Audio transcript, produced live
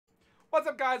What's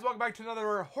up, guys? Welcome back to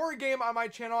another horror game on my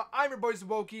channel. I'm your boy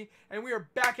Zowoki, and we are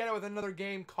back at it with another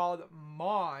game called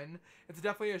Mawn. It's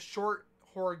definitely a short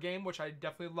horror game, which I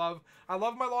definitely love. I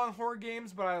love my long horror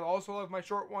games, but I also love my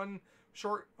short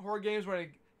horror games when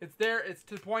it's there, it's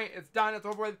to the point, it's done, it's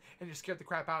over with, and you scare the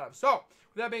crap out of. So,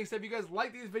 with that being said, if you guys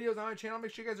like these videos on my channel,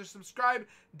 make sure you guys are subscribed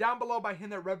down below by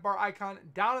hitting that red bar icon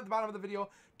down at the bottom of the video.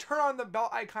 Turn on the bell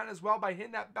icon as well by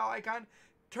hitting that bell icon.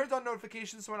 Turns on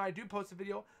notifications so when I do post a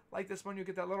video like this one, you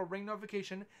get that little ring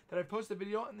notification that I post a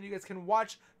video, and then you guys can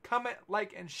watch, comment,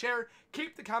 like, and share.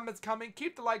 Keep the comments coming,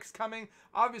 keep the likes coming,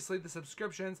 obviously the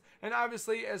subscriptions, and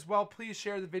obviously as well, please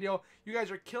share the video. You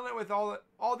guys are killing it with all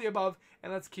the above,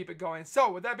 and let's keep it going. So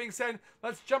with that being said,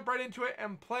 let's jump right into it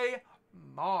and play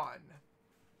Mawn.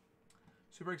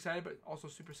 Super excited, but also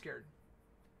super scared.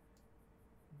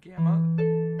 Gamma.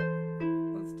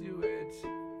 Let's do it.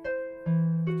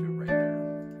 Let's do it right there.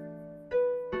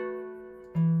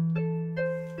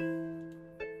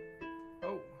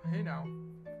 Hey now.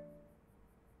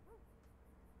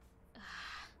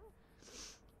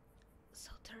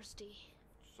 So thirsty.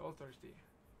 So thirsty.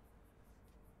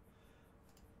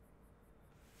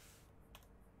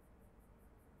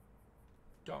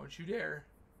 Don't you dare.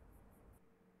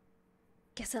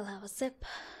 Guess I'll have a sip.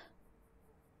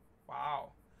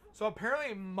 Wow. So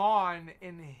apparently Mawn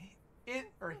in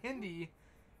Hindi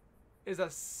is a,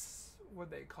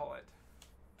 what they call it?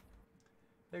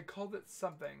 They called it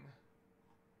something.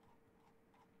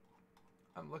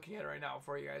 I'm looking at it right now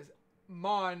for you guys.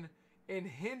 Mawn in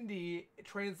Hindi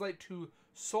translates to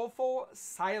soulful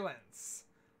silence.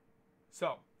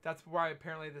 So that's why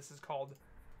apparently this is called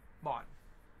Mawn.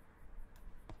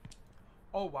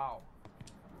 Oh wow.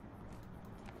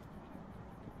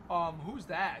 Who's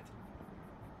that?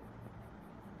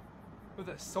 With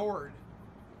a sword.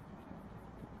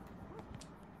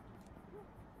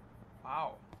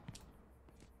 Wow.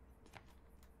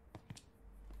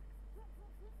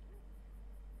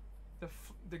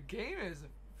 The game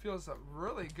feels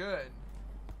really good.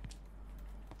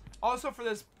 Also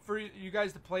for you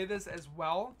guys to play this as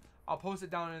well, I'll post it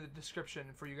down in the description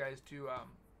for you guys to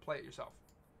play it yourself.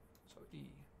 So E.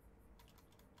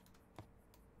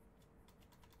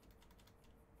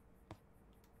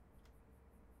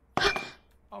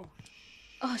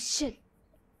 Oh shit.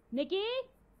 Nikki?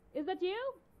 Is that you?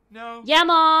 No. Yeah,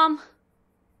 Mom.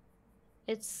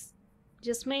 It's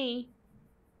just me.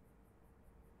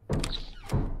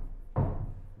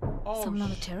 Oh, Someone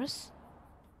on the terrace?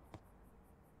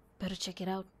 Better check it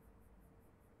out.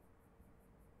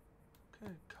 What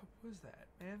kind of cup was that,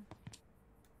 man?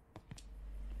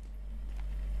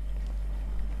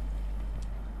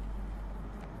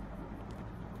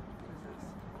 What is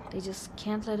this? They just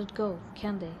can't let it go,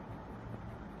 can they?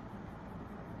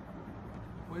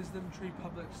 Wisdom Tree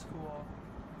Public School.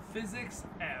 Physics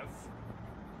F.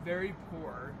 Very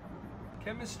poor.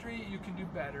 Chemistry, you can do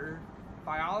better.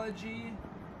 Biology,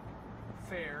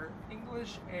 fair.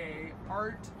 English A.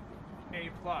 Art A+.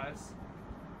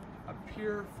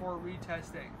 Appear for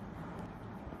retesting.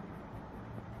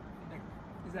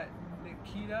 Is that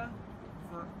Nikita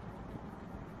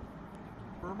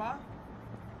Verma?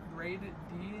 Grade D.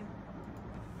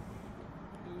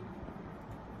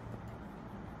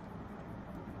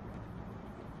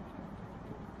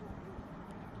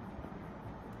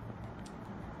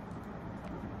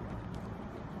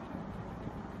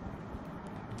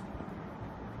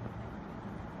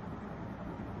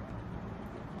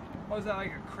 Oh, is that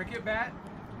like a cricket bat?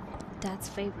 Dad's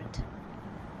favorite.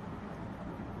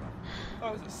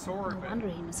 Oh, it's a sword. No but wonder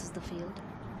he misses the field.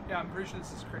 yeah, I'm pretty sure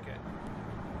this is cricket.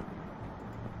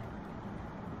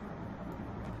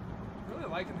 Really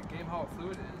liking the game, how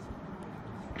fluid it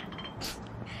is.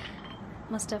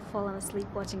 Must have fallen asleep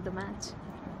watching the match.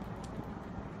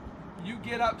 You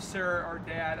get up, sir or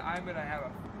dad. I'm gonna have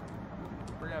a.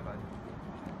 We're gonna have a.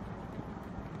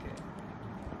 Okay.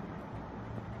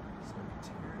 So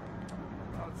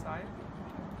tear outside.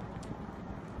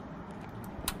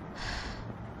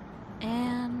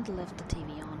 And left the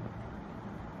TV on.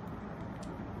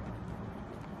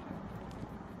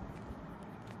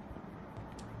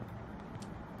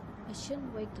 I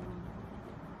shouldn't wake them up.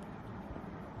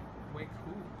 Wake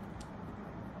who?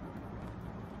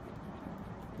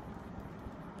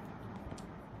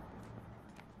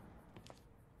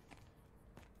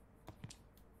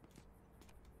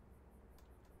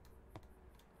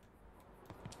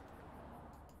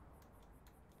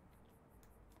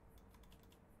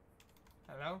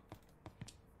 Hello?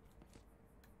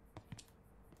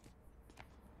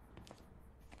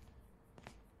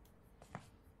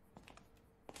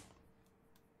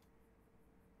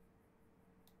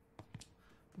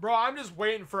 Bro, I'm just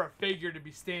waiting for a figure to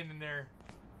be standing there.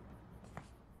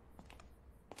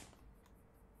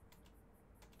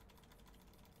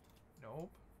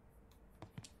 Nope.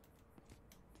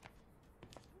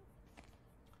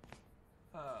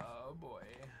 Oh boy.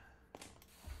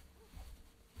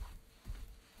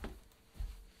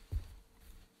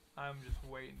 I'm just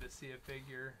waiting to see a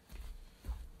figure.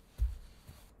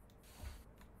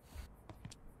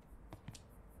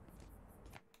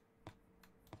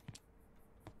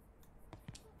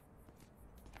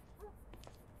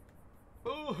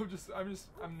 Oh,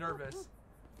 I'm nervous.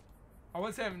 I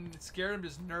wouldn't say I'm scared, I'm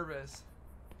just nervous.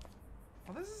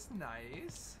 Oh, this is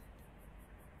nice.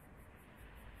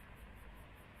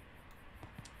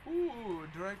 Ooh,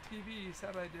 DirecTV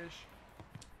satellite dish.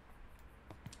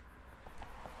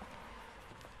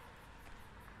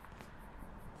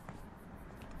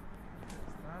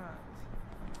 What's that?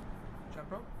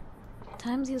 Jump rope?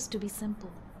 Times used to be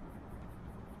simple.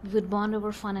 We would bond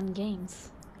over fun and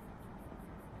games.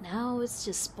 Now it's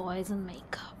just boys and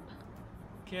makeup.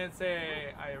 Can't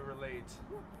say I relate.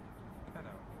 Kind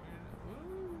of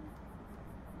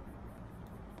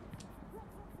weird.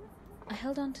 I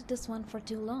held on to this one for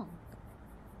too long.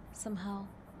 Somehow,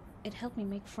 it helped me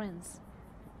make friends.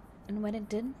 And when it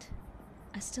didn't,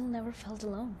 I still never felt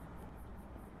alone.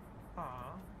 Aww.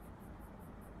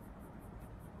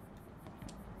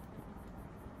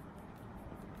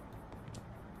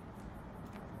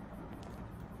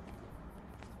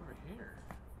 Over here.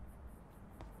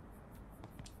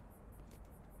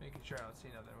 Making sure I don't see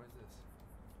nothing. What is this?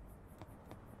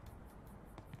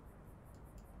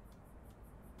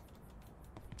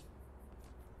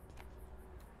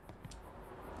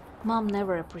 Mom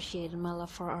never appreciated my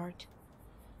love for art.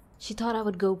 She thought I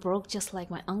would go broke just like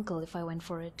my uncle if I went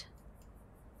for it.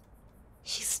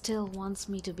 She still wants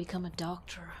me to become a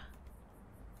doctor.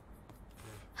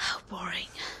 How boring.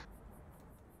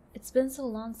 It's been so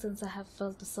long since I have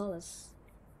felt the solace.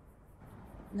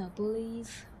 No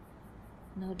bullies,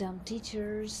 no dumb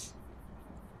teachers,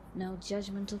 no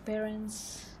judgmental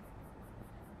parents,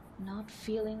 not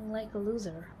feeling like a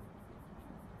loser.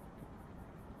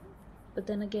 But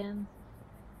then again,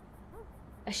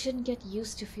 I shouldn't get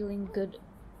used to feeling good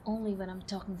only when I'm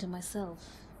talking to myself.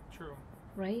 True.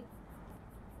 Right?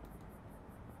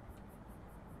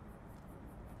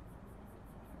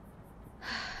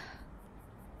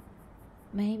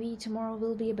 Maybe tomorrow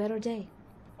will be a better day.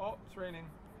 Oh, it's raining.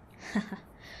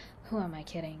 Who am I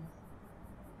kidding?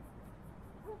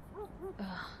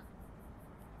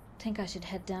 Think I should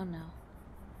head down now.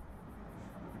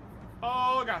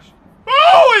 Oh gosh.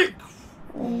 Holy!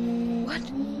 What?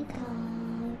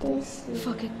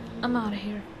 Fuck it. I'm out of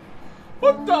here.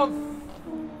 What the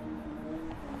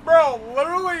Bro,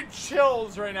 literally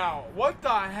chills right now. What the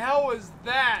hell is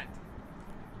that?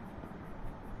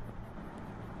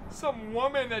 Some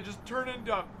woman that just turned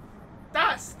into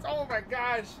dust. Oh my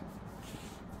gosh.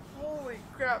 Holy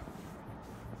crap.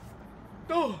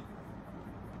 Oh.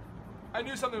 I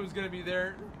knew something was gonna be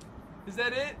there. Is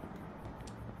that it?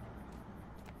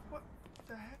 What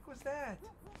the heck was that?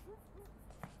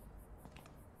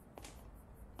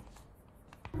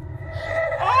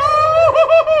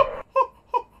 Oh!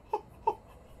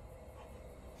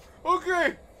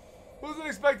 Okay. Wasn't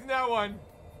expecting that one.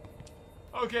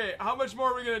 Okay, how much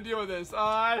more are we gonna deal with this?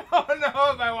 I don't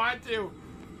know if I want to.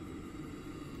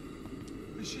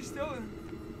 Is she still in?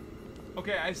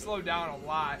 Okay, I slowed down a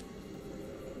lot.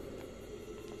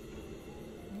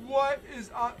 What is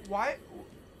on? Why?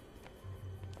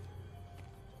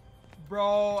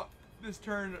 Bro, this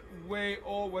turned way.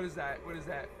 Oh, what is that? What is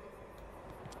that?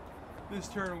 This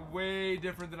turned way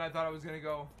different than I thought it was gonna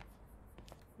go.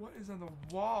 What is on the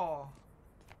wall?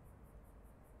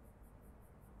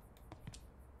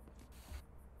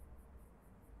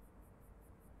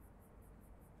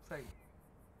 It's like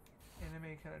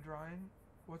anime kind of drawing.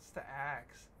 What's the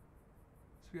axe?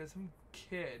 So we got some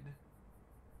kid.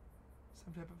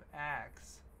 Some type of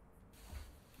axe.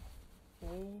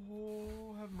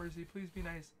 Oh, have mercy. Please be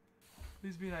nice.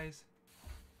 Please be nice.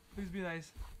 Please be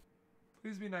nice.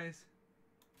 Please be nice.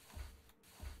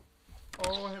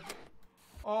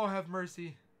 Oh, have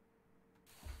mercy.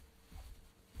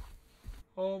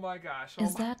 Oh my gosh. Oh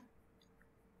Is that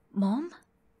Mom?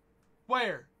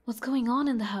 Where? What's going on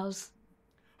in the house?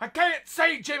 I can't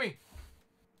say, Jimmy.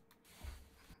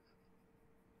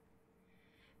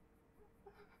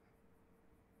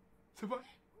 So what?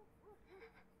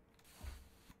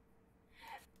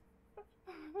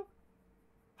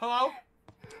 Hello?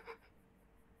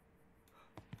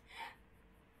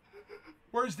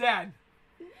 Where's Dad?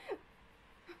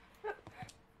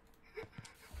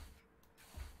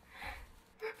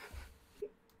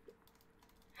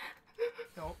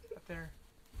 Nope, not there.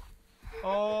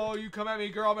 Oh, you come at me,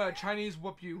 girl. I'm gonna Chinese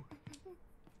whoop you.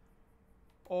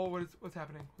 Oh, what's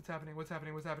happening? What's happening? What's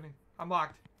happening? What's happening? I'm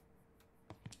locked.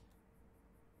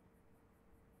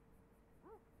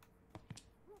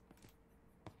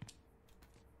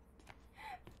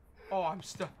 Oh, I'm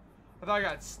stuck. I thought I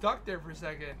got stuck there for a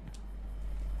second.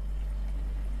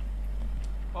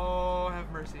 Oh, have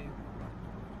mercy.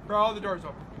 Bro, the door's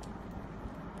open.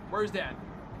 Where's Dad?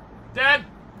 Dad!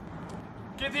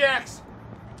 Get the axe!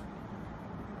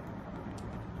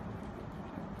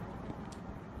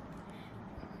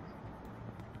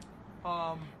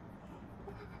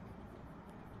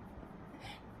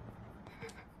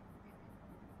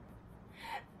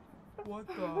 What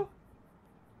the?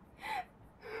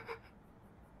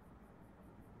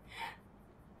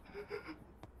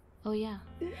 Oh yeah.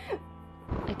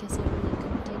 I guess I really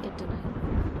couldn't take it tonight.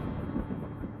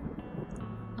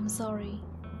 I'm sorry,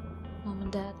 Mom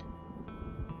and Dad.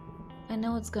 I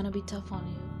know it's gonna be tough on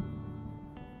you,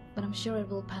 but I'm sure it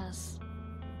will pass.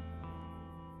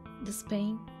 This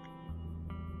pain,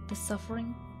 this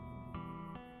suffering,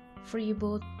 for you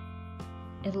both,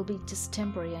 it'll be just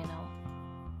temporary, I know.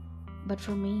 But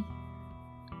for me,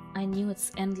 I knew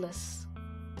it's endless.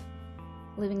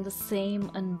 Living the same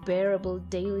unbearable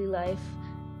daily life,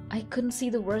 I couldn't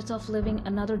see the worth of living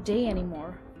another day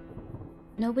anymore.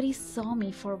 Nobody saw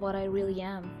me for what I really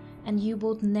am, and you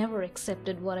both never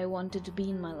accepted what I wanted to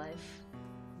be in my life.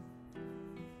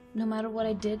 No matter what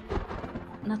I did,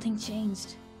 nothing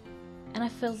changed. And I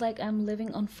felt like I'm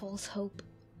living on false hope.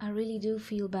 I really do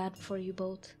feel bad for you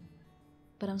both.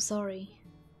 But I'm sorry.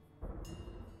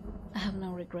 I have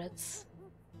no regrets.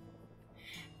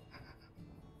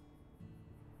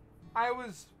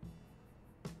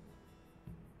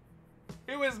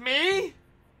 It was me?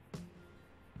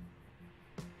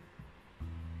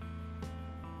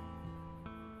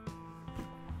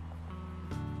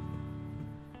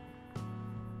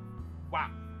 Wow.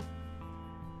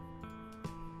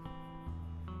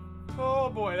 Oh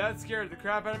boy, that scared the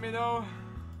crap out of me though.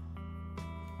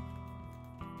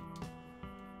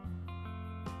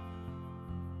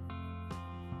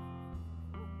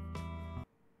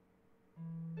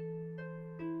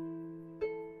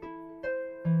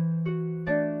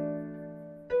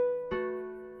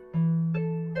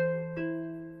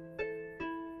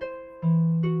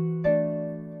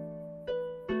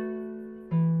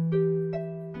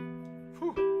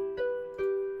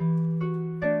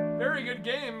 Very good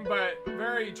game, but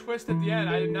very twist at the end.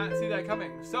 I did not see that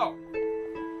coming. So,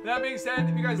 with that being said,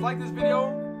 if you guys like this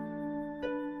video,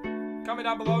 comment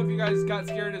down below if you guys got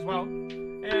scared as well.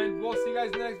 And we'll see you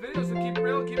guys in the next video, so keep it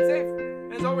real, keep it safe.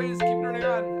 And as always, keep learning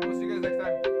on. We'll see you guys next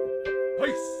time.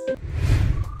 Peace!